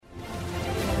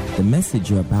The message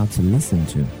you're about to listen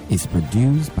to is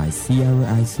produced by Sierra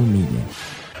ISO Media.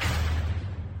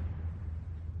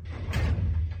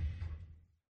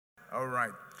 All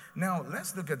right. Now,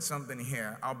 let's look at something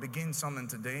here. I'll begin something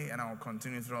today, and I'll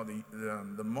continue throughout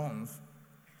the month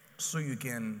so you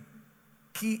can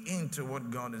key into what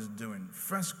God is doing.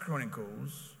 First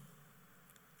Chronicles,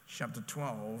 chapter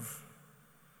 12,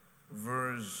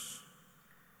 verse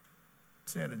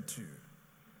 32.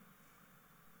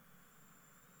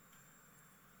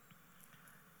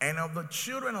 And of the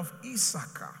children of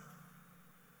Issachar,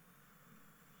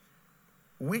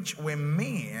 which were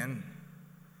men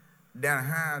that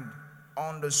had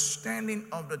understanding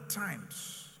of the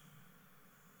times,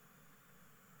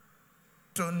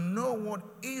 to know what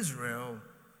Israel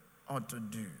ought to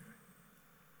do.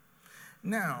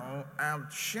 Now,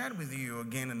 I've shared with you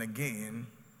again and again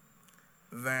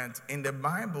that in the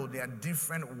Bible there are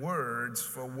different words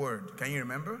for word. Can you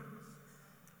remember?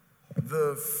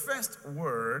 The first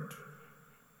word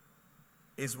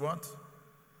is what?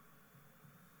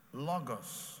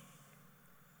 Logos,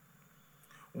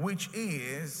 which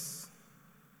is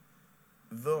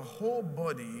the whole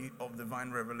body of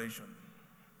divine revelation.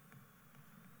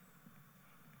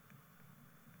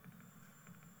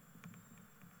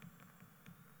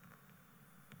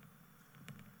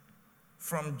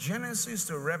 From Genesis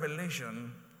to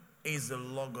Revelation is the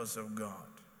Logos of God.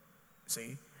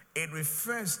 See? It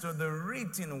refers to the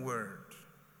written word.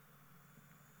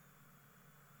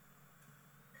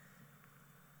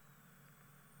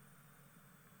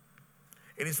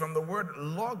 It is from the word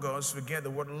logos we get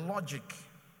the word logic.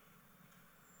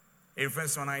 It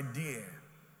refers to an idea,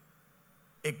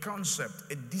 a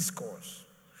concept, a discourse.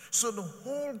 So the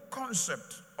whole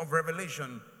concept of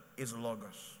revelation is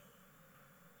logos.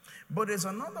 But there's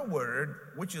another word,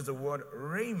 which is the word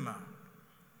rhema.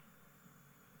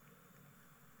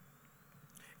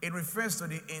 It refers to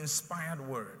the inspired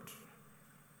word.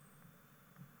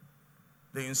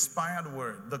 The inspired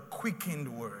word, the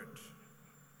quickened word.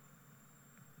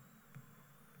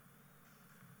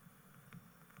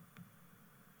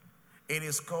 It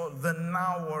is called the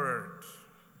now word.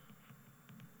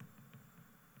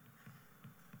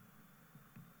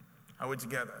 Are we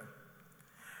together?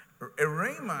 A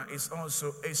rhema is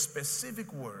also a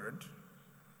specific word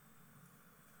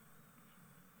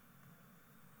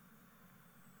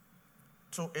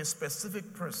to a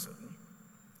specific person.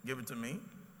 Give it to me.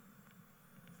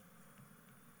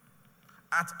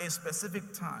 At a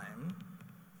specific time.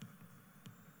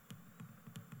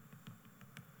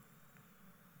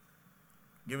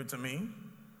 Give it to me.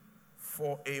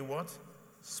 For a what?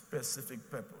 Specific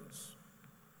purpose.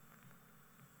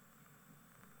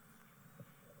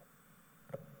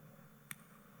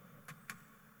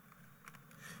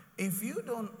 If you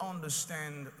don't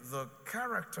understand the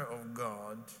character of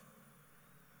God,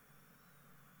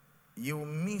 you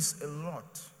miss a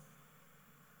lot.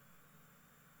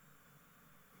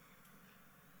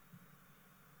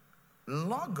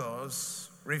 Logos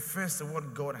refers to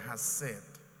what God has said.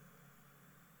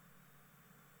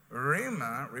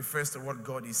 Rhema refers to what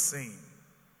God is saying.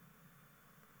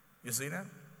 You see that?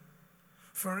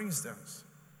 For instance,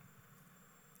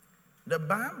 the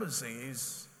Bible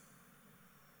says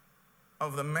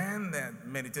of the man that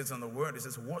meditates on the word, it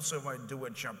says, whatsoever I do,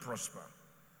 it shall prosper.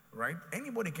 Right?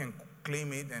 Anybody can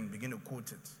claim it and begin to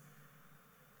quote it.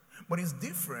 But it's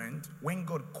different when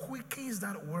God quickens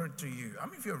that word to you. I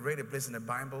mean, if you read a place in the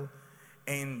Bible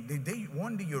and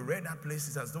one day you read that place,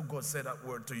 it's as though God said that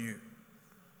word to you.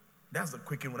 That's the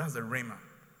quickened word, that's the rhema.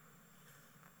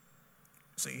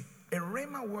 See, a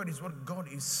rhema word is what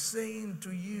God is saying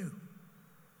to you.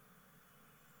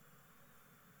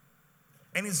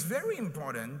 And it's very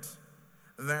important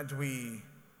that we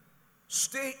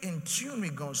stay in tune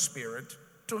with God's Spirit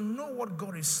to know what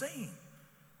God is saying.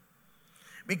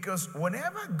 Because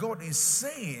whatever God is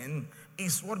saying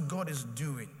is what God is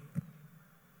doing.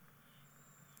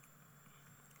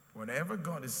 Whatever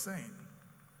God is saying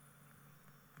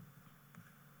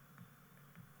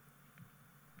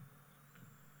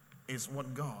is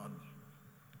what God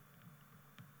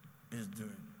is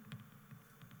doing.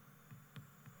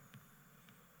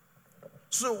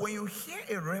 So when you hear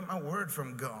a rhema word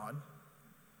from God,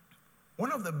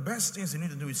 one of the best things you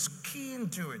need to do is key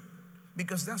into it,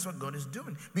 because that's what God is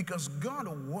doing. Because God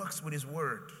works with His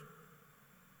word.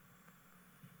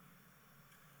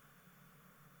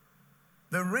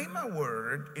 The rhema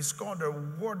word is called the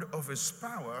word of His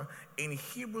power in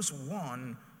Hebrews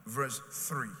 1 verse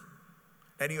 3.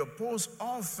 That He upholds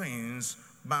all things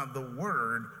by the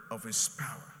word of His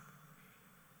power.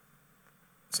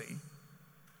 See?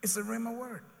 It's a rhema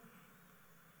word.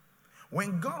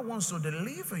 When God wants to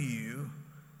deliver you,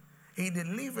 he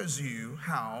delivers you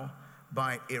how?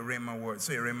 By a rhema word.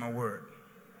 Say a rhema word.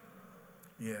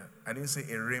 Yeah, I didn't say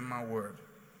a rhema word.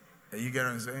 You get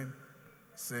what I'm saying?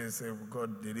 Say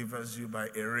God delivers you by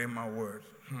a rhema word.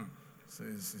 So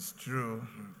it's true.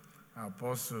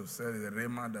 Apostle said it's a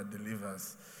rhema that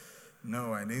delivers.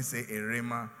 No, I didn't say a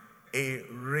rhema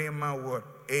word.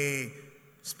 A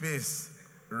space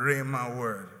rhema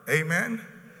word. Amen?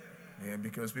 Yeah,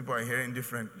 because people are hearing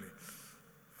differently.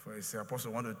 For I say,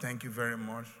 Apostle, I want to thank you very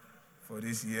much for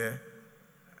this year.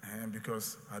 And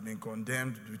because I've been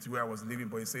condemned with where I was living,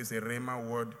 but it says a rhema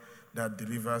word that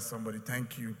delivers somebody.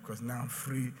 Thank you, because now I'm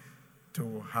free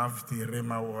to have the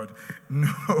rhema word.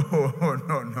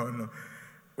 No.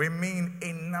 We mean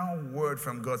a now word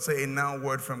from God. Say a now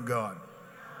word from God.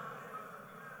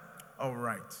 All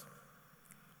right.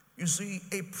 You see,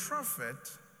 a prophet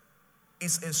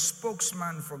is a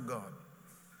spokesman for God.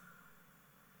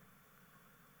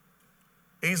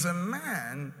 Is a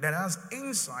man that has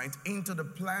insight into the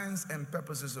plans and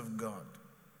purposes of God.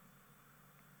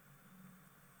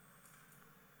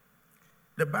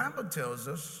 The Bible tells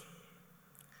us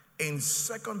in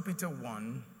 2 Peter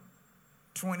 1,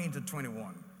 20 to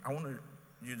 21. I want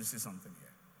you to see something here.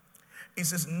 It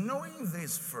says, knowing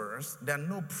this first, that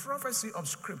no prophecy of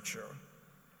Scripture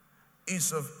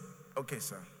is of... Okay,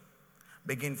 sir.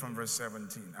 Begin from verse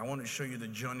 17. I want to show you the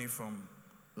journey from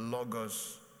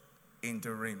Logos into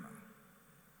Rhema.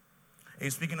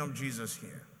 He's speaking of Jesus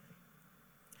here.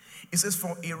 It says,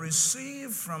 for he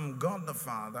received from God the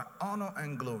Father honor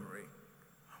and glory,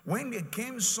 when there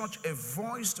came such a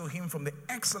voice to him from the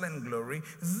excellent glory,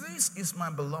 this is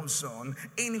my beloved Son,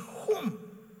 in whom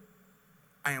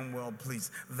I am well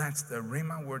pleased. That's the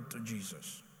Rhema word to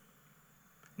Jesus.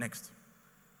 Next.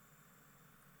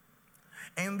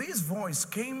 And this voice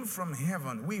came from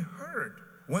heaven. We heard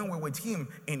when we were with him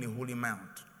in the Holy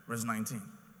Mount. Verse 19.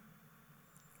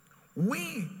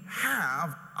 We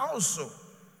have also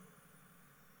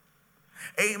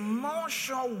a more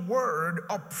sure word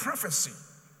of prophecy.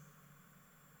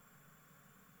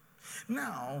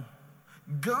 Now,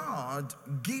 God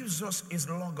gives us his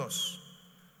Logos.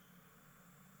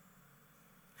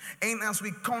 And as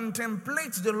we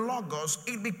contemplate the Logos,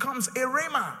 it becomes a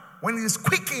rhema when it is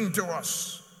quickened to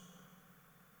us.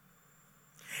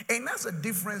 And that's the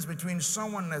difference between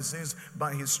someone that says,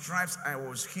 by his stripes I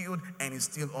was healed, and is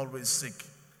still always sick.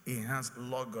 He has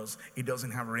Logos. He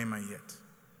doesn't have rhema yet.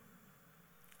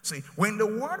 See, when the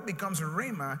word becomes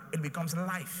rhema, it becomes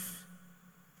life.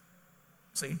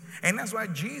 See, and that's why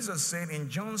Jesus said in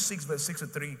John 6 verse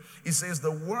 63, he says,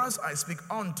 the words I speak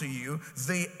unto you,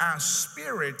 they are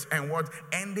spirit and what?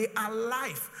 And they are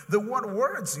life. The word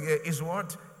words here is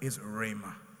what? Is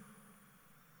rhema.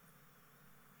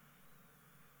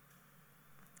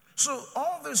 So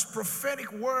all these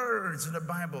prophetic words in the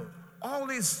Bible, all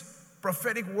these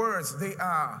prophetic words, they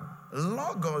are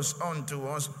Logos unto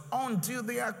us until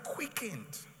they are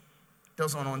quickened.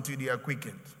 Doesn't until they are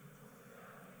quickened.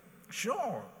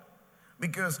 Sure.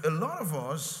 Because a lot of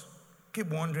us keep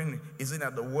wondering, is it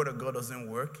that the word of God doesn't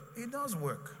work? It does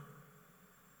work.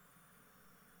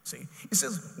 See, it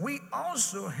says, we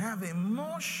also have a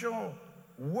more sure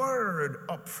word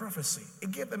of prophecy.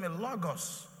 It gave them a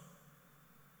Logos.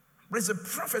 But it's a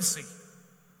prophecy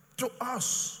to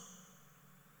us.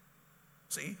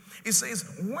 See, it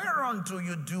says, whereunto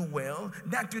you do well,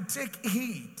 that you take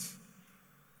heed.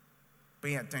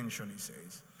 Pay attention, he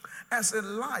says. As a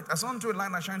light, as unto a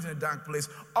light that shines in a dark place,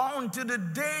 until the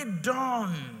day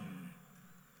dawn,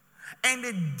 and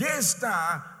the day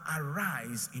star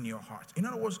arise in your heart. In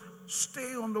other words,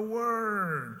 stay on the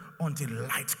word until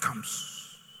light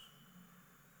comes.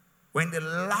 When the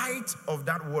light of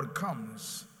that word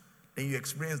comes, then you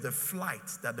experience the flight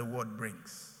that the word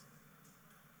brings.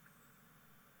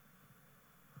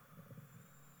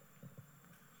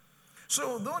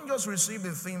 So don't just receive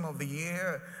the theme of the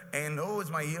year and, oh, it's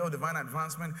my year of divine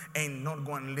advancement, and not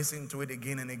go and listen to it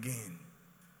again and again.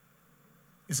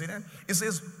 You see that? It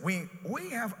says, we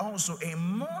have also a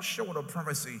more sure word of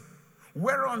prophecy,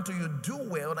 whereunto you do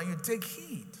well that you take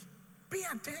heed. Pay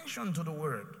attention to the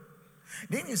word.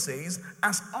 Then he says,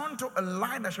 as unto a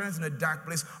light that shines in a dark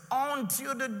place,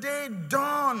 until the day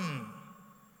dawn.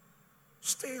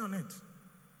 Stay on it.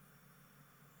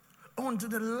 Until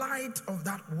the light of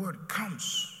that word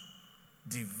comes.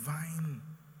 Divine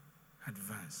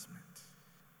advancement.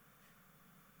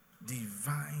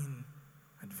 Divine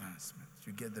advancement.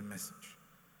 You get the message.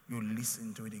 You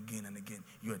listen to it again and again.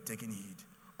 You are taking heed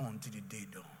until the day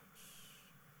dawns.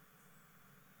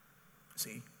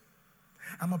 See,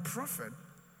 I'm a prophet,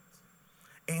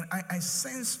 and I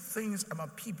sense things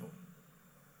about people.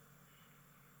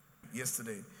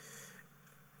 yesterday,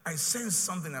 I sensed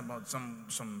something about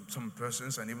some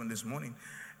persons, and even this morning,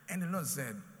 and the Lord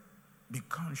said, be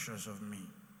conscious of me.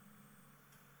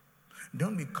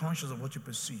 Don't be conscious of what you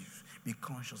perceive. Be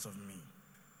conscious of me.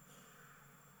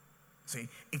 See,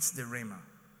 it's the Rhema.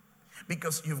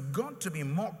 Because you've got to be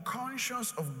more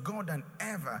conscious of God than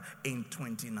ever in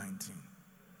 2019.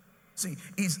 See,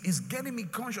 it's getting me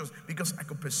conscious because I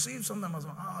could perceive something. I was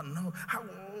like, oh no, I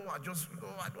don't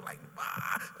like,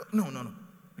 No.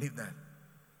 Leave that.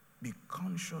 Be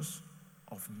conscious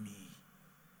of me.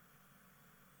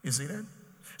 You see that?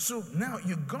 So now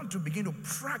you've got to begin to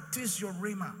practice your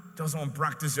Rhema. Just don't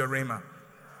practice your Rhema.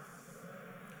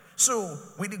 So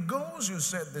with the goals you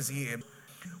set this year,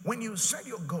 when you set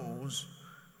your goals,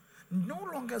 no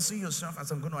longer see yourself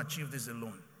as I'm going to achieve this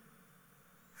alone.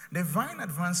 Divine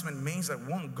advancement means that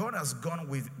one, God has gone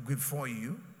before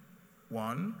you.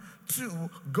 1, 2,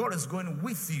 God is going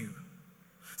with you.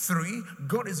 3,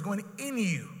 God is going in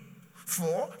you.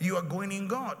 4, you are going in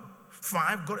God.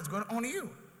 5, God is going on you.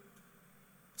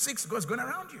 6, God is going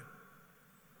around you.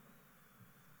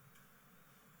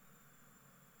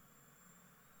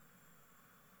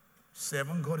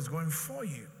 Seven, God is going for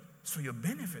you. It's for your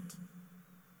benefit.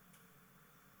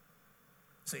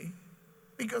 See?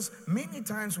 Because many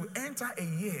times we enter a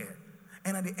year,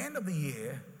 and at the end of the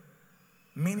year,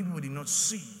 many people did not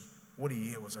see what the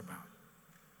year was about.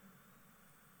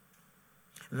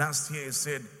 Last year, it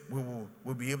said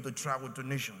we'll be able to travel to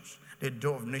nations. The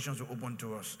door of nations will open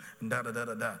to us. And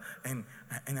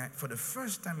And for the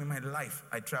first time in my life,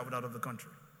 I traveled out of the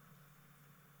country.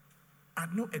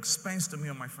 At no expense to me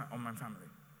or my family.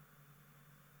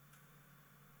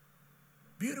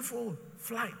 Beautiful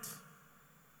flight.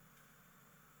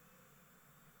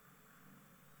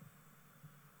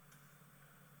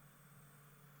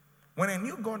 When I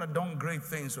knew God had done great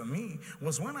things for me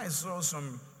was when I saw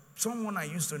someone I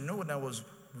used to know that was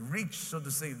rich, so to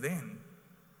say, then.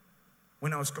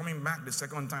 When I was coming back the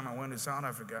second time I went to South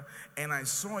Africa, and I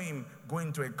saw him go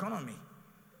into economy.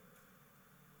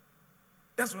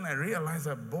 That's when I realized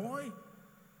that, boy,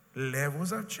 levels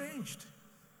have changed.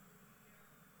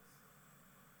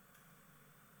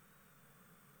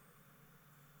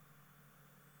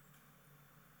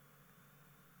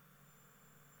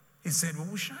 He said, we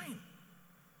will shine.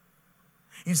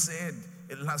 He said,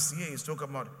 last year, he spoke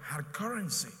about hard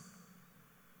currency.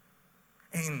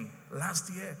 And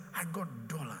last year, I got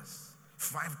dollars.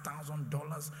 $5,000,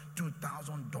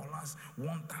 $2,000,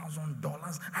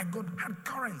 $1,000. I got hard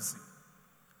currency.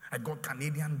 I got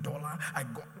Canadian dollar. I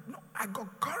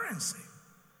got currency.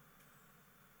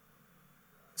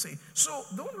 See, so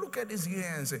don't look at this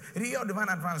year and say, real divine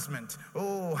advancement.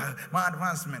 Oh, my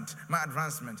advancement.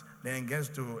 Then it gets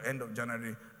to end of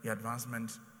January, the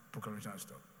advancement proclamation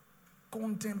stop.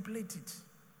 Contemplate it.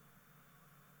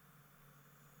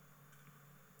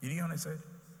 You hear what I said?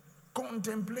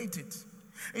 Contemplate it.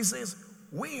 It says,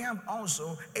 we have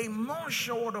also a more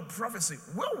sure word of prophecy.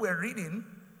 Well, we're reading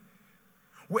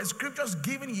were scriptures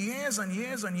given years and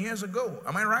years and years ago.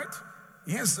 Am I right?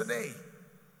 Yesterday.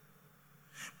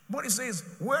 But it says,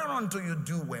 whereunto you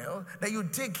do well, that you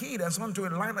take heed as unto a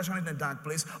light that shines in a dark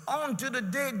place, until the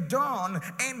day dawn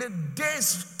and the day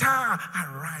star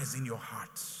arise in your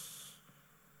hearts.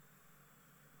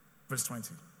 Verse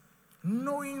 20.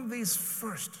 Knowing this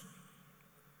first,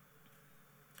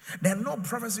 that no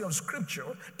prophecy of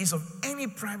scripture is of any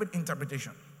private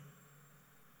interpretation.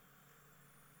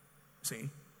 See?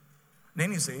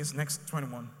 Then he says, next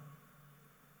 21.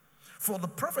 For the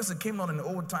prophecy came not in the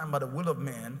old time by the will of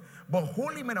man, but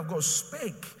holy men of God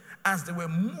spake as they were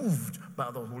moved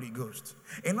by the Holy Ghost.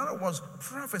 In other words,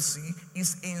 prophecy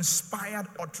is inspired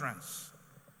utterance.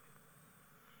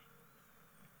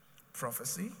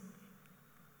 Prophecy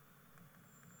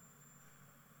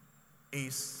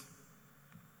is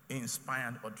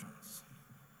inspired utterance.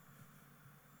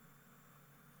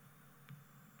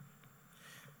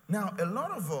 Now, a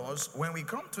lot of us, when we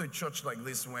come to a church like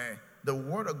this where the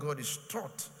word of God is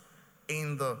taught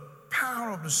in the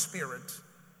power of the Spirit,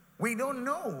 we don't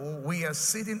know we are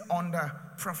sitting under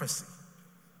prophecy.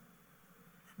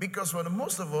 Because for the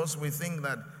most of us, we think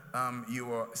that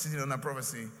you are sitting under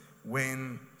prophecy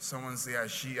when someone says,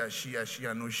 she,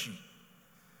 I know she.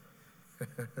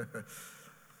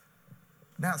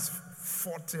 That's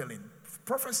foretelling.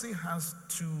 Prophecy has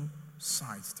two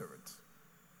sides to it.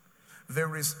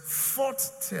 There is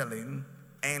foretelling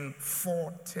and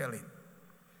foretelling.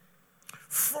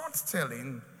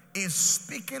 Foretelling is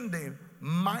speaking the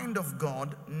mind of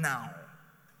God now.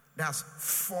 That's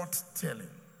foretelling.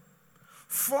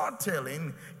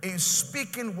 Foretelling is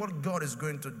speaking what God is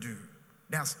going to do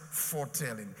That's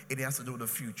foretelling. It has to do with the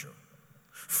future.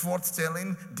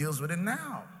 Foretelling deals with the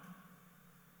now.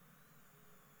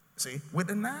 See, with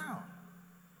the now.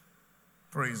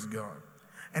 Praise God.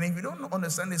 And if you don't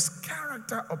understand this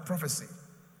character of prophecy,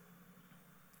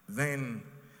 then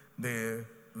the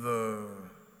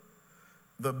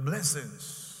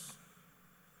blessings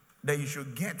that you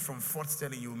should get from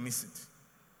foretelling, you will miss it.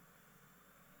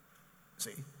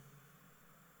 See?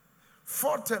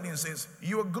 Foretelling says,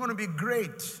 you are going to be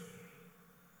great.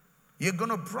 You're going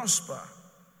to prosper.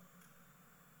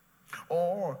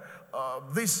 Or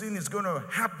this thing is going to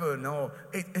happen. Or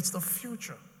it's the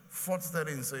future.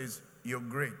 Foretelling says, you're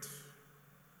great.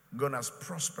 God has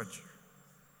prospered you.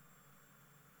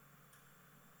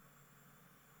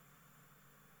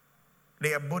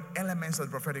 They are both elements of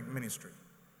the prophetic ministry.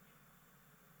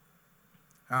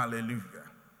 Hallelujah.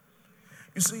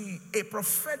 You see, a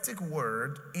prophetic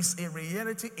word is a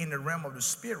reality in the realm of the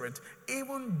spirit,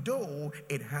 even though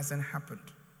it hasn't happened.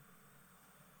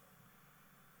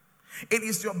 It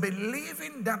is your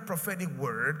believing that prophetic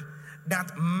word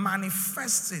that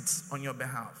manifests it on your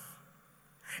behalf.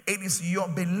 It is your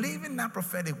believing that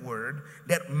prophetic word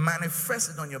that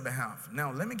manifests it on your behalf.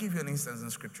 Now, let me give you an instance in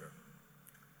scripture.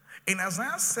 In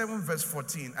Isaiah 7 verse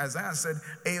 14, Isaiah said,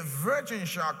 a virgin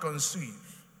shall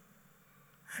conceive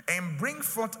and bring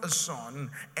forth a son,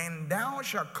 and thou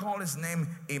shalt call his name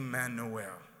Emmanuel.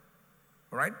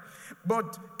 All right?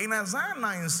 But in Isaiah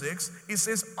 9:6, it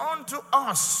says, unto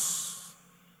us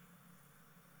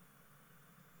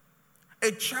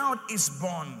a child is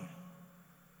born.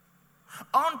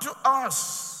 Unto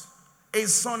us a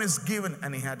son is given,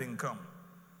 and he hadn't come.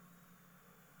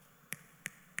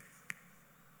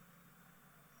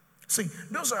 See,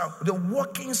 those are the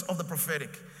workings of the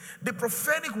prophetic. The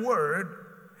prophetic word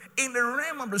in the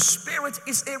realm of the spirit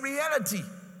is a reality.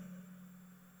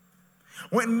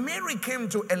 When Mary came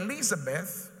to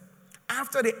Elizabeth,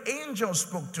 after the angel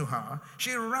spoke to her,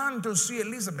 she ran to see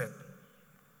Elizabeth.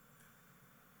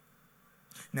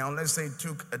 Now, let's say it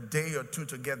took a day or two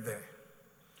to get there.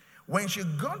 When she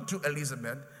got to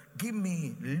Elizabeth, give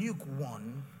me Luke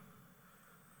 1,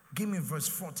 give me verse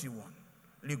 41.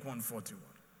 Luke 1:41.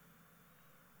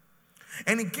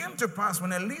 And it came to pass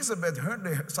when Elizabeth heard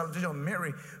the salutation of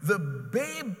Mary, the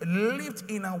babe leaped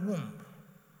in her womb.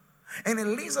 And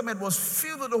Elizabeth was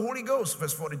filled with the Holy Ghost,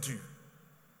 verse 42.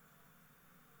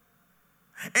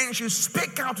 And she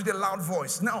spake out with a loud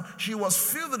voice. Now, she was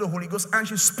filled with the Holy Ghost and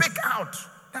she spake out.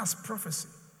 That's prophecy.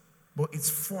 But it's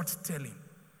foretelling.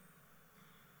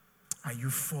 Are you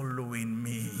following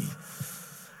me?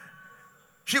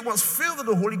 She was filled with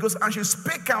the Holy Ghost and she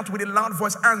spake out with a loud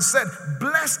voice and said,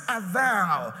 blessed art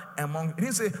thou among. It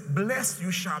didn't say, blessed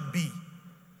you shall be.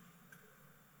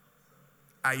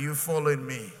 Are you following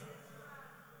me?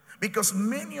 Because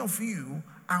many of you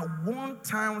are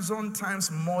 1,000 times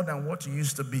more than what you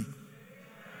used to be.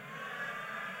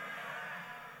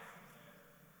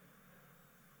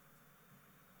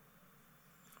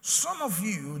 Some of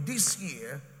you this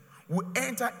year will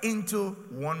enter into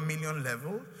 1 million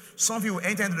level. Some of you will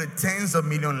enter into the tens of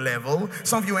million level.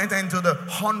 Some of you will enter into the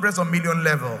hundreds of million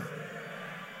level.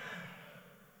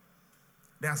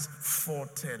 That's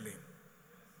foretelling.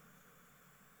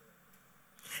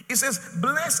 It says,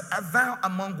 blessed art thou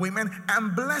among women,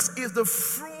 and blessed is the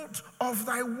fruit of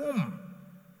thy womb.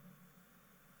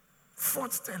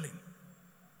 Foretelling.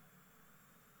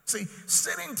 See,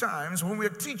 certain times when we're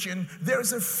teaching, there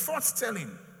is a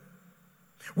foretelling.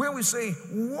 Where we say,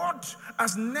 what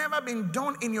has never been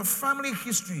done in your family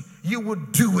history, you will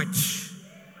do it.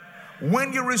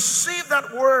 When you receive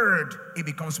that word, it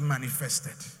becomes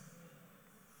manifested.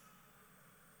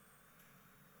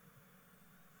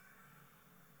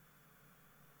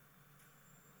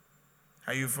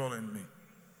 Are you following me?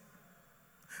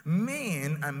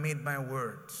 Men are made by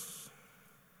words.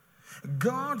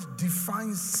 God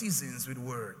defines seasons with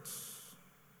words.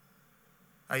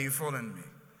 Are you following me?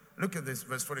 Look at this,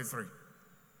 verse 43.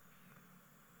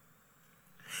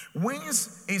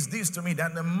 Whence is this to me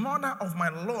that the mother of my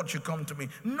Lord should come to me?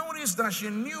 Notice that she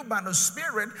knew by the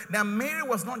Spirit that Mary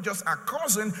was not just a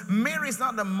cousin. Mary is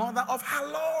not the mother of her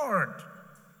Lord.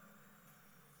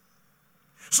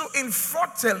 So in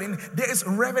foretelling, there is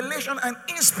revelation and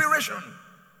inspiration.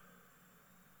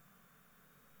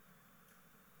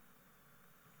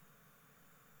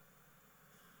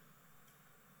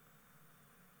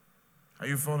 Are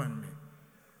you following me?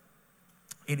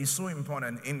 It is so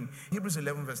important. In Hebrews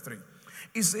 11 verse 3,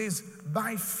 it says,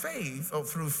 by faith or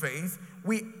through faith,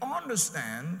 we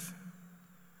understand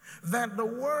that the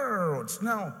words.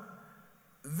 Now,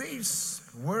 this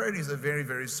word is a very,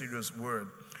 very serious word.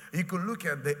 You could look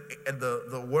at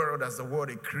the world as the world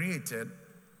He created,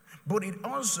 but it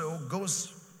also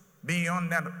goes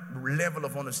beyond that level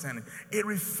of understanding. It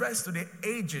refers to the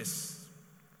ages,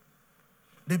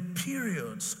 the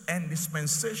periods and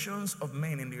dispensations of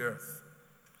men in the earth.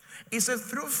 It says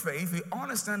through faith we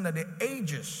understand that the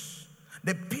ages,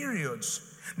 the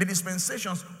periods, the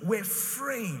dispensations were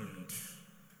framed.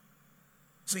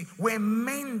 See, were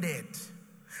mended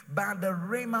by the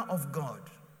rhema of God.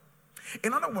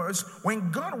 In other words,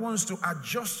 when God wants to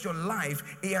adjust your life,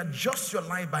 He adjusts your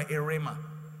life by a rhema.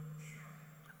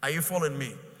 Are you following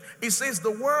me? It says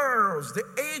the worlds, the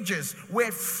ages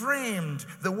were framed.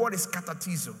 The word is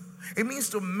katatizo. It means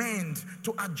to mend,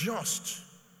 to adjust.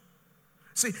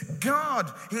 See,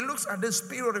 God, He looks at this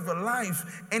period of your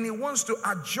life and He wants to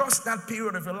adjust that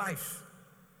period of your life.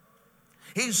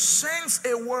 He sends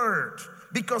a word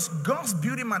because God's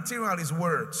beauty material is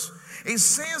words. He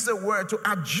sends the word to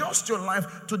adjust your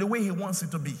life to the way He wants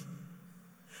it to be.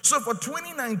 So for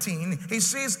 2019, He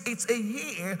says it's a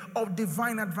year of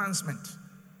divine advancement.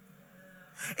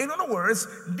 In other words,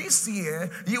 this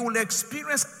year you will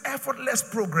experience effortless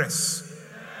progress.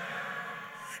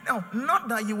 Now, not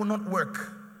that you will not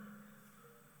work.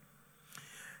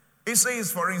 It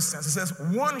says, for instance, it says,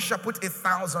 one shall put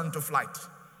 1,000 to flight.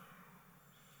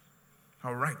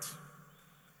 All right.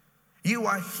 You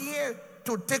are here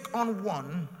to take on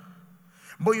one,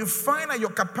 but you find that your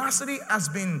capacity has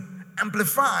been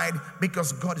amplified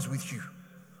because God is with you.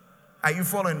 Are you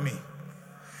following me?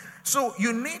 So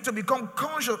you need to become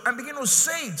conscious and begin to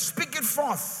say it, speak it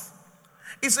forth.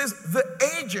 It says the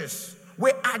ages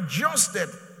were adjusted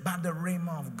by the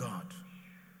rhema of God.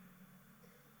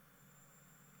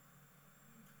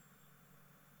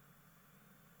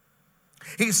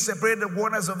 He separated the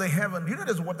waters of the heaven. You know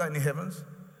there's water in the heavens?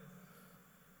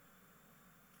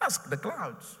 Ask the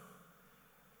clouds.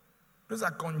 Those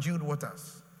are congealed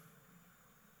waters.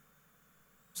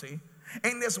 See?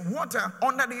 And there's water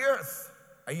under the earth.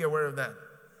 Are you aware of that?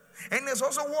 And there's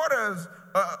also waters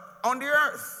on the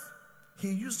earth.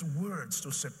 He used words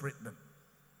to separate them.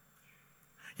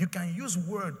 You can use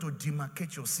word to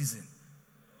demarcate your season.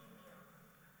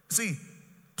 See,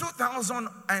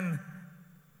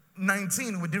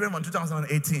 2019 will different from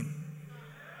 2018.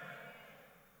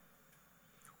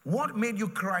 What made you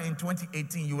cry in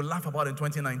 2018, you will laugh about in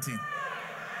 2019.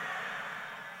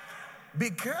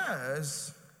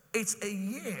 Because it's a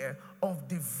year of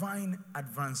divine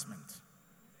advancement.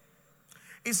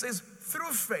 It says,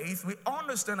 through faith, we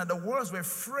understand that the worlds were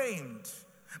framed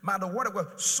by the word of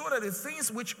God, so that the things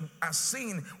which are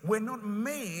seen were not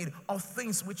made of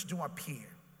things which do appear.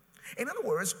 In other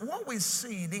words, what we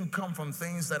see didn't come from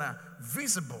things that are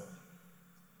visible.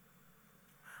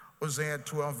 Hosea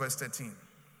 12 verse 13.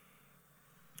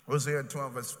 Hosea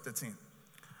 12 verse 13.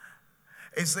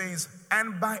 It says,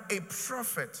 and by a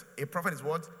prophet is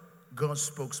what? God's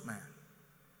spokesman.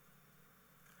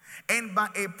 And by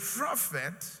a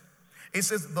prophet, it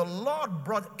says, the Lord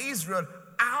brought Israel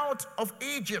out of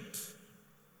Egypt.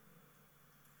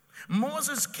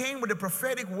 Moses came with a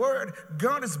prophetic word.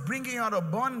 God is bringing out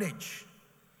of bondage.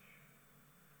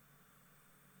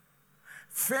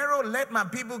 Pharaoh, let my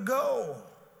people go,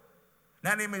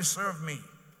 that they may serve me.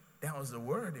 That was the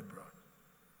word he brought.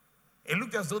 It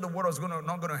looked as though the word was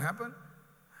not going to happen.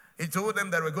 He told them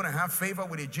that we're going to have favor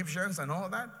with the Egyptians and all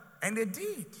that. And they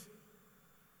did.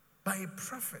 By a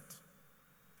prophet.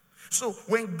 So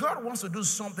when God wants to do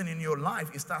something in your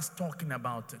life, He starts talking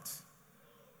about it.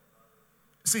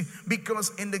 See,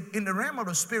 because in the realm of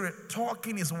the spirit,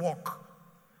 talking is walk.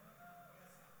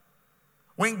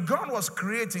 When God was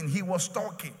creating, He was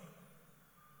talking.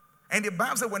 And the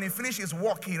Bible said when He finished His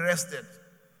walk, He rested.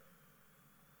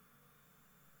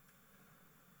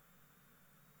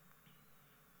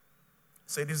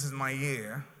 Say, this is my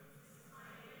year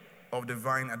of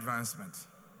divine advancement.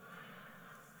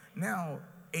 Now,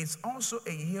 it's also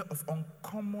a year of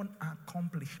uncommon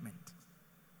accomplishment.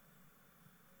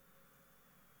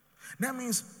 That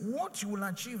means what you will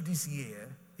achieve this year,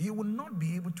 you will not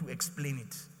be able to explain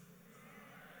it.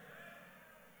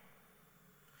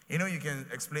 You know, you can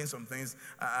explain some things.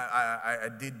 I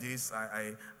did this.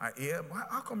 Yeah.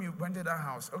 How come you rented that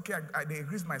house? Okay, they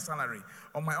increased my salary.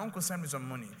 Or my uncle sent me some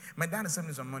money. My dad sent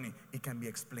me some money. It can be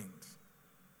explained.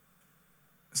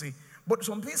 See, but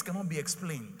some things cannot be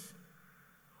explained.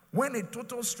 When a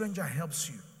total stranger helps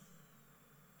you.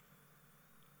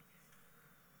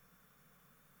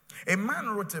 A man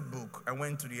wrote a book and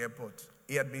went to the airport.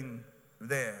 He had been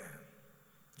there,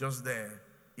 just there.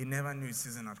 He never knew his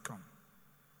season had come.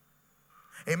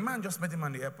 A man just met him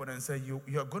at the airport and said,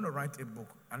 you're going to write a book.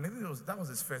 And that was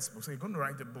his first book. So you're going to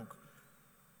write a book.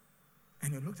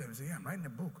 And he looked at me and said, yeah, I'm writing a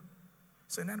book.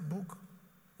 So that book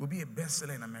will be a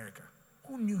bestseller in America.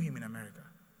 Who knew him in America?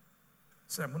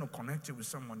 So I'm going to connect you with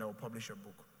someone that will publish a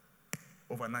book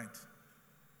overnight.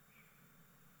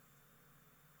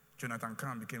 Jonathan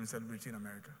Kahn became a celebrity in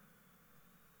America.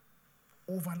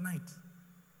 Overnight.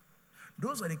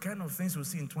 Those are the kind of things we'll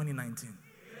see in 2019.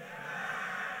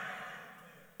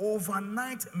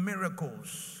 Overnight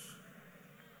miracles.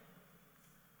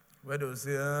 Where they'll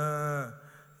say,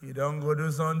 you don't go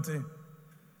do something.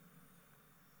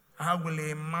 How will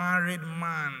a married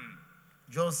man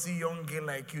just see young girl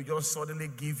like you just suddenly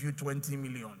give you 20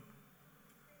 million?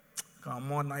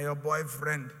 Come on, now your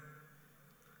boyfriend.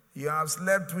 You have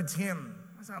slept with him.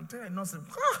 I said, I'm telling you, not say,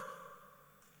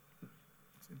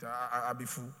 I'll be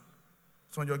fool.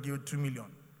 Someone just give you 2 million.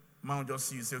 Man will just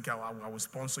see you say, okay, I will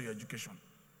sponsor your education.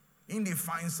 In they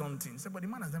find something. Say, but the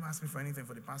man has never asked me for anything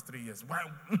for the past 3 years. Why?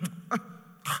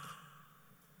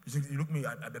 You look at me,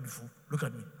 I'll be fool. Look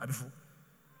at me, I'll be fool.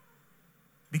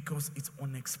 Because it's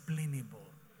unexplainable.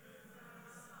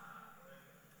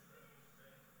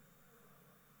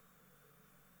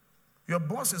 Your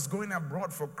boss is going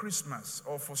abroad for Christmas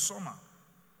or for summer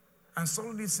and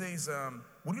suddenly says,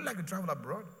 would you like to travel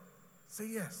abroad? Say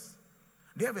yes.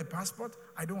 Do you have a passport?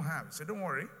 I don't have. Say, don't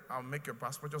worry, I'll make your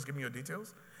passport. Just give me your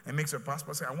details. And makes your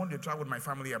passport. Say, I want you to travel with my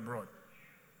family abroad.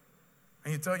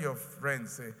 And you tell your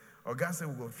friends, say, oh, God said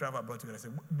we'll go travel abroad together. Say,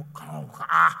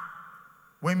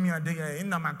 when me are there, in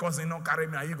my cousin, no carry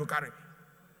me, you go carry.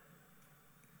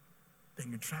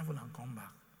 Then you travel and come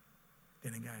back.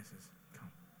 Then the guy says,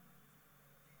 come.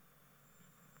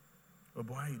 Oh,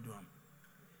 boy, how you doing?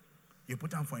 You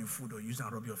put on for your food or use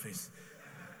and rub your face.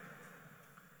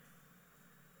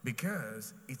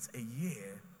 Because it's a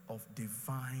year of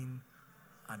divine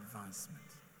advancement.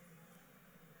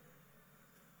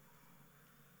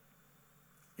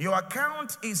 Your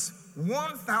account is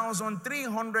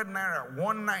 1,300 naira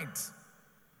one night.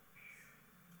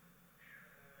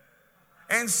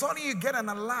 And suddenly you get an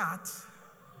alert.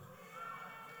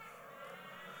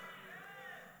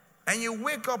 And you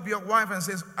wake up your wife and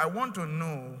says, I want to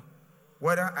know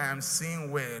whether I am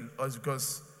seeing well or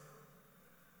because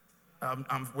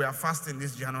we are fasting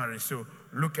this January, so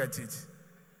look at it.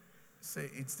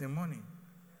 Say, it's the money.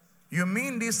 You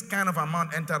mean this kind of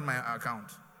amount entered my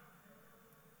account?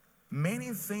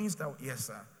 Many things that, yes,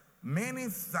 sir. Many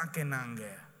thakenange.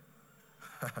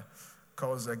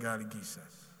 Cause a gargisas.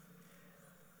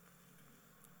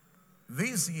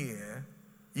 This year,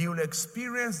 you will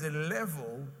experience the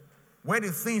level where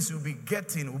the things you'll be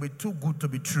getting will be too good to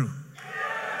be true.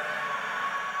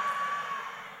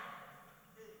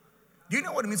 Do you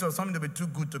know what it means for something to be too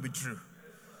good to be true?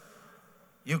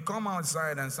 You come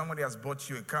outside and somebody has bought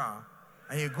you a car,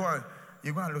 and you go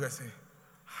and look and say,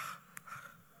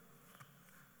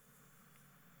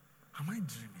 am I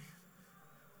dreaming?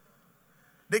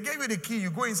 They gave you the key,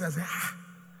 you go inside and say,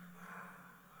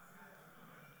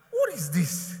 what is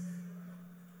this?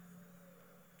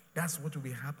 That's what will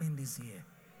be happening this year.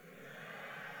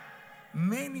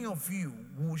 Many of you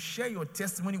will share your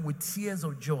testimony with tears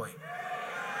of joy.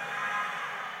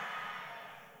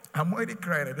 I'm already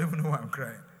crying. I don't even know why I'm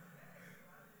crying.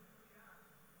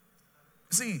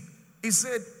 See, he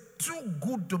said, too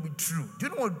good to be true. Do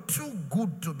you know what too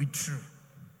good to be true?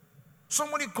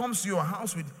 Somebody comes to your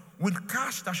house with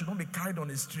cash that should not be carried on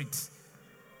the street.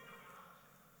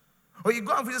 Or you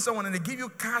go and visit someone and they give you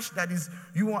cash that is,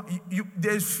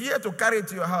 there's fear to carry it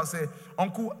to your house. Say,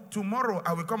 uncle, tomorrow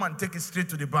I will come and take it straight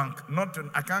to the bank.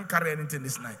 I can't carry anything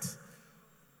this night.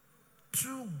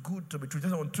 Too good to be true.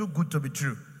 Just want too good to be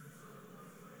true.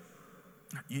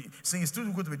 See, it's too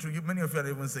good to be true. Many of you are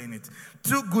even saying it.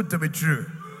 Too good to be true.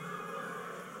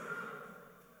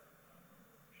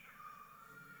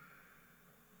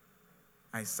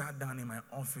 I sat down in my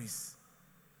office.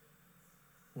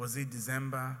 Was it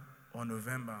December or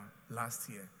November last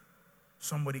year?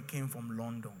 Somebody came from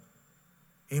London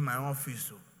in my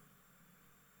office.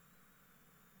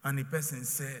 And the person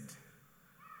said,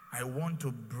 I want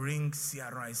to bring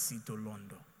CRIC to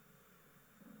London.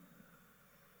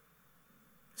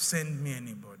 Send me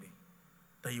anybody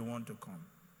that you want to come.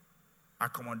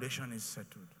 Accommodation is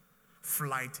settled.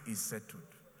 Flight is settled.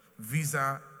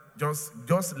 Visa,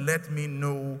 just let me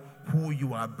know who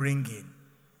you are bringing.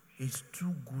 It's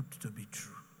too good to be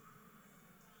true.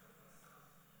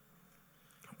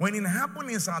 When it happened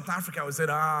in South Africa, we said,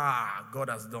 God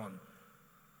has done.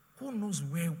 Who knows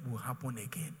where it will happen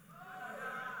again?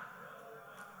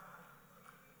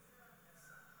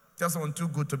 Just want too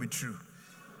good to be true.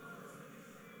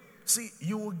 See,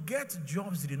 you will get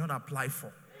jobs you did not apply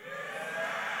for.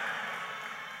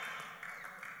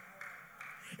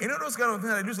 You know those kind of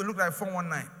things that used to look like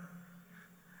 419?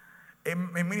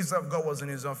 A minister of God was in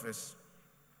his office.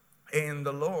 And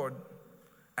the Lord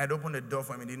had opened the door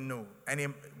for him. He didn't know.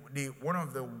 And one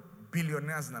of the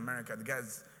billionaires in America, the guy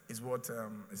is worth,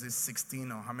 is it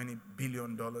 16 or how many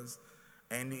 $billion?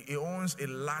 And he owns a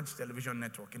large television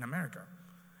network in America.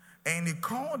 And he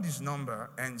called his number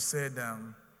and said,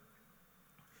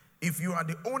 if you are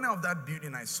the owner of that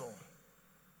building I saw,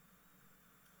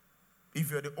 if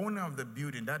you're the owner of the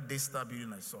building, that Daystar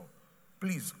building I saw,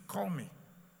 please call me.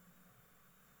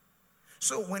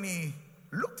 So when he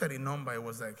looked at the number, it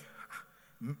was like,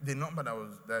 the number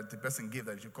that the person gave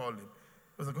that you should call him.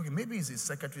 It was like, okay, maybe it's his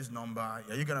secretary's number.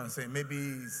 Are you going to say, maybe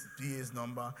it's PA's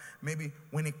number? Maybe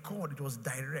when he called, it was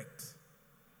direct.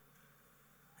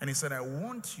 And he said, I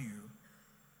want you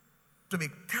to be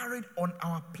carried on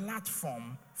our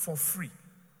platform for free.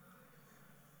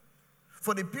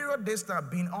 For the period they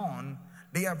start being on,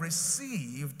 they have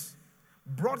received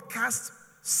broadcast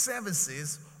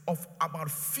services of about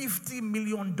 $50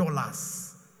 million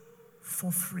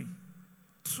for free.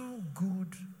 Too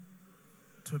good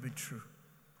to be true.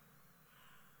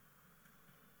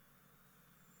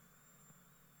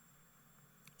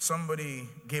 Somebody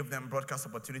gave them broadcast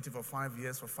opportunity for 5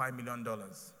 years for $5 million.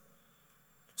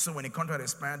 So when the contract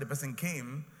expired, the person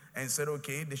came and said,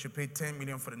 okay, they should pay $10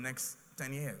 million for the next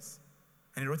 10 years.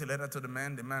 And he wrote a letter to the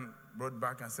man. The man wrote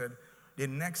back and said, the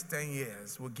next 10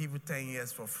 years, we'll give you 10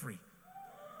 years for free.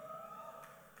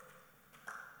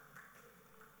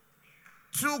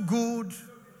 Too good.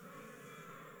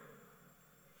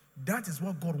 That is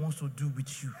what God wants to do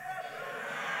with you.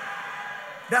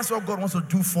 That's what God wants to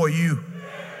do for you.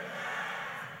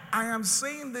 I am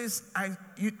saying this,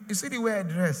 you see the way I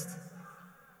dressed?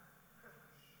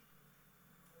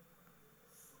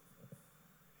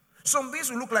 Some things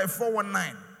will look like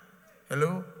 419.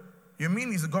 Hello? You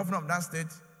mean he's the governor of that state?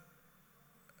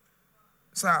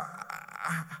 Sir,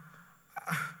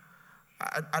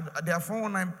 there are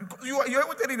 419. You're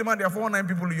able to tell the man there are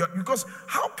 419 people. Because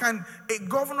how can a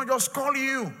governor just call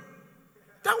you?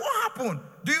 That what happened?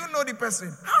 Do you know the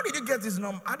person? How did you get his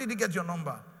number? How did you get your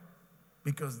number?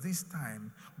 Because this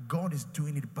time, God is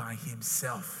doing it by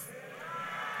himself.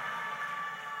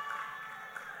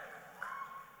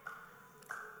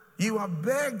 You have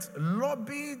begged,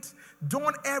 lobbied,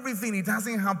 done everything. It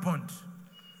hasn't happened.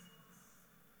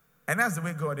 And that's the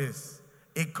way God is.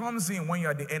 It comes in when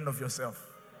you're at the end of yourself.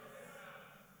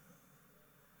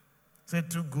 Say,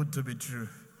 too good to be true.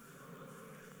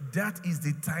 That is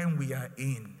the time we are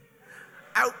in.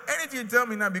 Anything you tell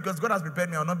me now, because God has prepared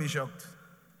me, I'll not be shocked.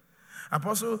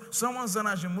 Apostle, someone said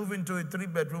I should move into a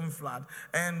 3-bedroom flat,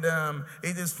 and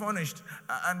it is furnished,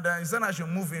 and he said I should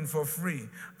move in for free.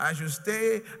 I should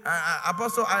stay.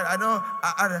 Apostle,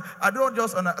 I don't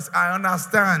just understand. I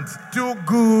understand. Too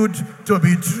good to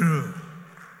be true.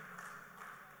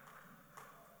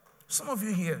 Some of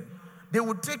you here, they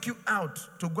will take you out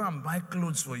to go and buy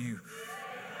clothes for you.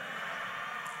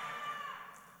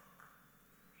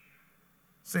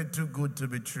 Say, too good to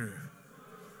be true.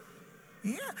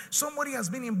 Yeah, somebody has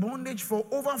been in bondage for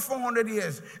over 400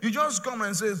 years. You just come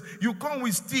and says, you come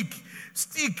with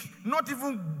stick, not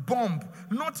even bomb,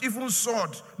 not even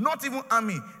sword, not even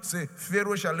army. Say,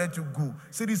 Pharaoh shall let you go.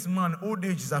 Say, this man, old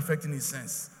age is affecting his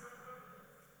sense.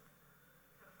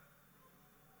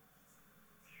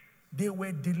 They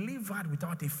were delivered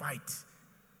without a fight.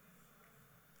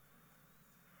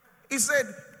 He said,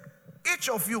 each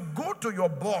of you go to your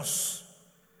boss.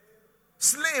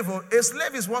 A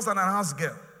slave is worse than a house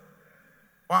girl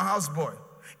or a house boy.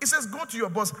 He says, go to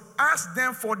your boss, ask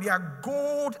them for their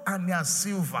gold and their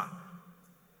silver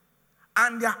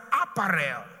and their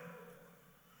apparel.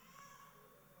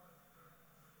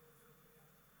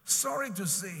 Sorry to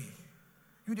say,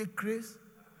 you the crazy.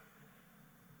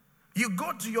 You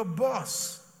go to your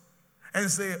boss and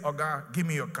say, Oga, give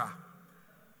me your car.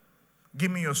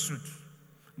 Give me your suit.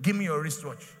 Give me your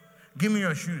wristwatch. Give me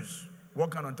your shoes.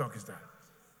 What kind of talk is that?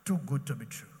 Too good to be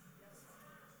true.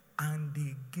 And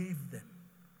they gave them.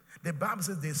 The Bible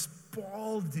says they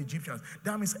spoiled the Egyptians.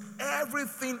 That means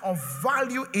everything of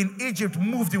value in Egypt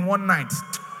moved in one night.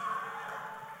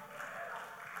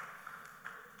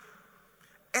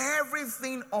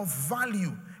 Everything of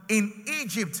value in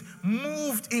Egypt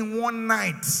moved in one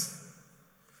night.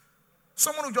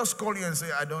 Someone will just call you and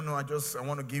say, I don't know, I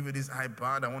want to give you this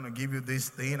iPad, I want to give you this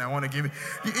thing, I want to give you.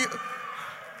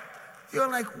 You're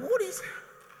like, what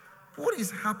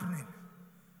is happening?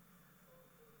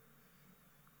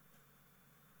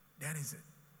 That is it.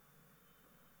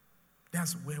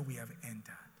 That's where we have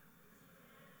entered.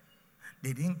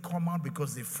 They didn't come out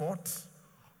because they fought.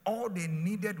 All they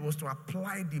needed was to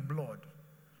apply the blood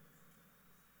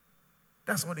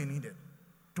That's what they needed.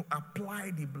 To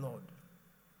apply the blood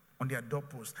on their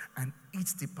doorpost and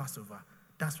eat the Passover.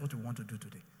 That's what we want to do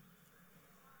today.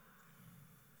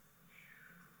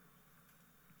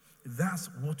 That's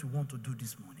what we want to do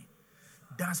this morning.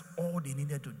 That's all they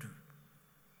needed to do.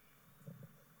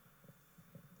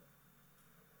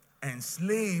 And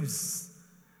slaves,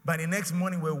 by the next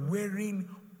morning, were wearing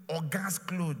august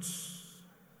clothes.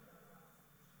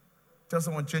 Tell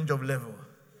someone, change of level.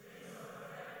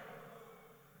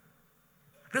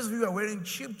 Those of you are wearing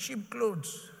cheap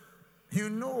clothes. You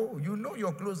know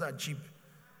your clothes are cheap.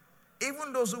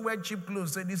 Even those who wear cheap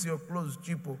clothes say, this is your clothes,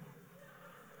 cheapo.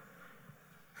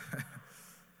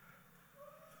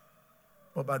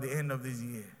 But by the end of this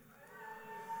year,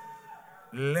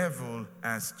 level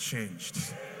has changed.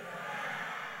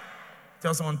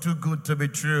 Tell someone, too good to be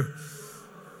true.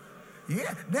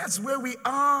 Yeah, that's where we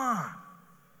are.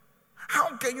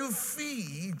 How can you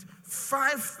feed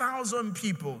 5,000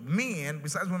 people, men,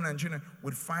 besides women and children,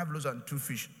 with 5 loaves and 2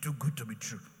 fish? Too good to be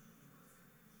true.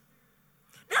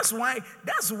 That's why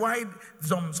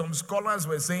some scholars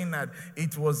were saying that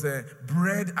it was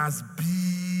bread as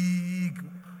big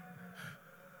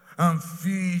and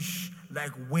fish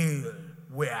like whale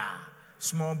were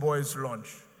small boys' lunch,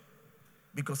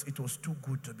 because it was too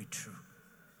good to be true.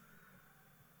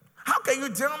 How can you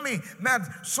tell me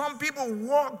that some people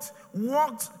walked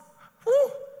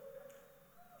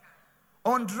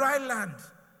on dry land?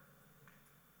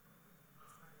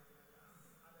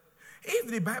 If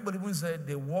the Bible even said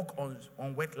they walk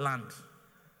on wet land,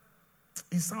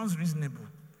 it sounds reasonable.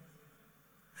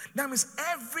 That means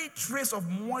every trace of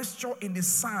moisture in the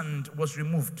sand was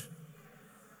removed.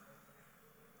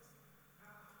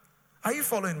 Are you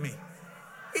following me?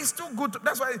 It's too good.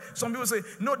 That's why some people say,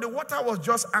 no, the water was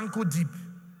just ankle deep.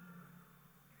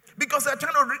 Because they're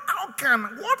trying to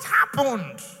what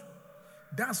happened?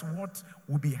 That's what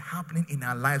will be happening in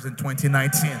our lives in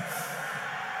 2019.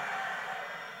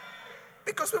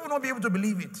 Because people won't be able to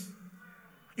believe it.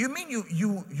 You mean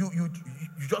you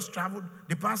just traveled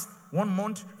the past 1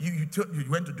 month? You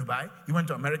went to Dubai, you went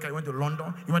to America, you went to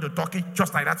London, you went to Turkey,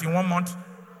 just like that in 1 month?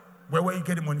 Where you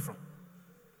get the money from?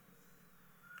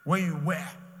 Where?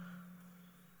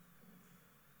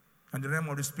 And the realm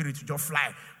of the spirit, you just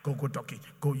fly. Go Turkey.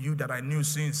 Go, you that I knew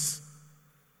since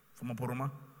from Oporoma.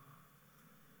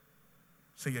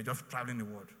 So you're just traveling the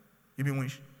world. You been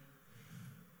wish.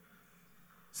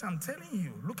 So I'm telling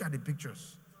you, look at the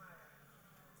pictures.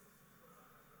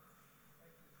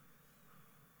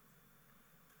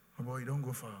 Oh boy, you don't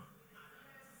go far.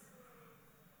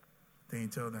 Then you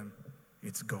tell them,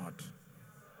 it's God.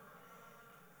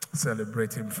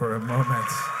 Celebrate him for a moment.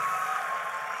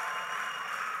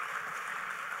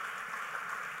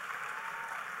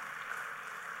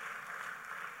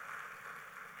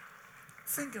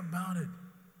 Think about it.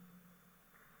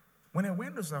 When I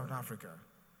went to South Africa,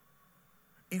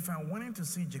 if I wanted to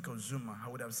see Jacob Zuma, I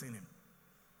would have seen him.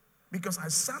 Because I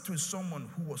sat with someone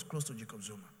who was close to Jacob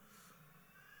Zuma.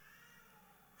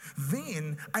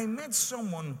 Then I met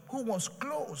someone who was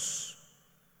close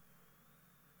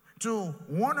to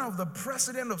one of the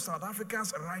presidents of South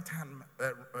Africa's right hand,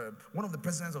 one of the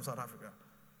presidents of South Africa.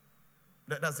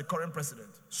 That's the current president.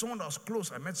 Someone that was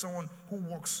close. I met someone who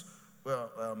works,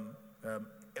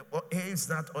 is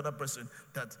that other person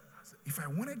that if I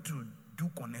wanted to do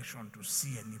connection to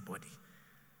see anybody,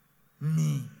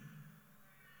 me,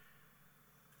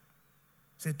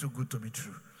 say too good to be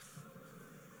true.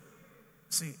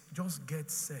 See, just get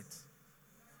set.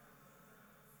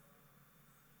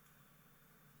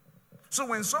 So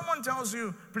when someone tells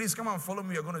you, please come and follow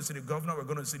me, you're going to see the governor, we're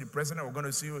going to see the president, we're going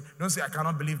to see you. Don't say, I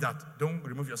cannot believe that. Don't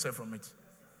remove yourself from it.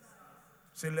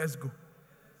 Say, let's go.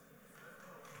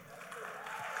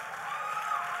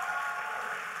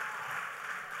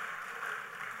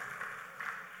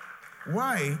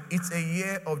 Why? It's a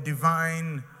year of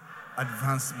divine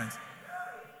advancement.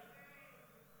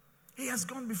 He has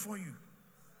gone before you.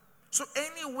 So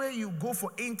anywhere you go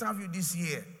for interview this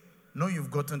year, know you've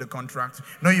gotten the contract,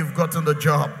 know you've gotten the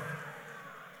job.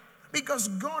 Because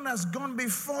God has gone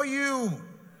before you.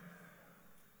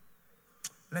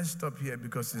 Let's stop here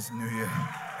because it's New Year.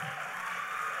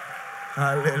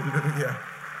 Hallelujah.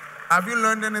 Have you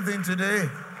learned anything today?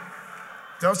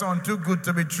 Tell someone, too good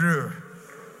to be true.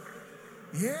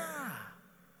 Yeah.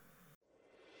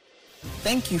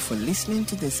 Thank you for listening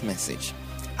to this message.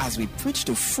 As we preach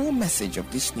the full message of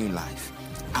this new life,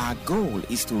 our goal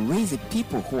is to raise a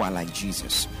people who are like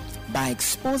Jesus by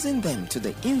exposing them to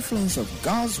the influence of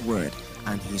God's Word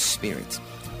and His Spirit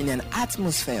in an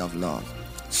atmosphere of love,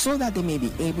 so that they may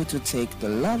be able to take the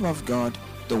love of God,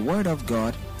 the Word of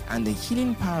God, and the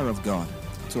healing power of God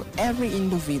to every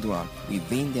individual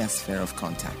within their sphere of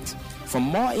contact. For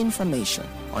more information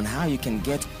on how you can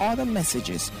get other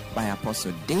messages by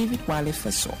Apostle David Wale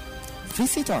Feso,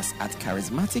 visit us at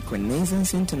Charismatic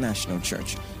Renaissance International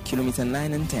Church, Kilometer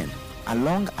 9 and 10,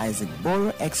 along Isaac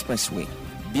Boro Expressway,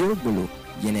 Biobulu,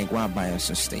 Yenegwa,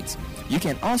 Bayelsa State. You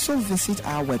can also visit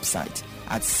our website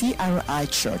at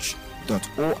crichurch.org.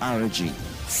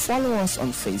 Follow us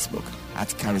on Facebook at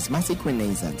Charismatic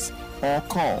Renaissance or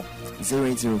call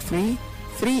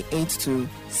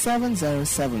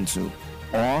 003-382-7072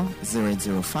 or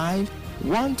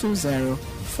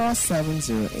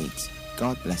 005-120-4708.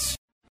 God bless you.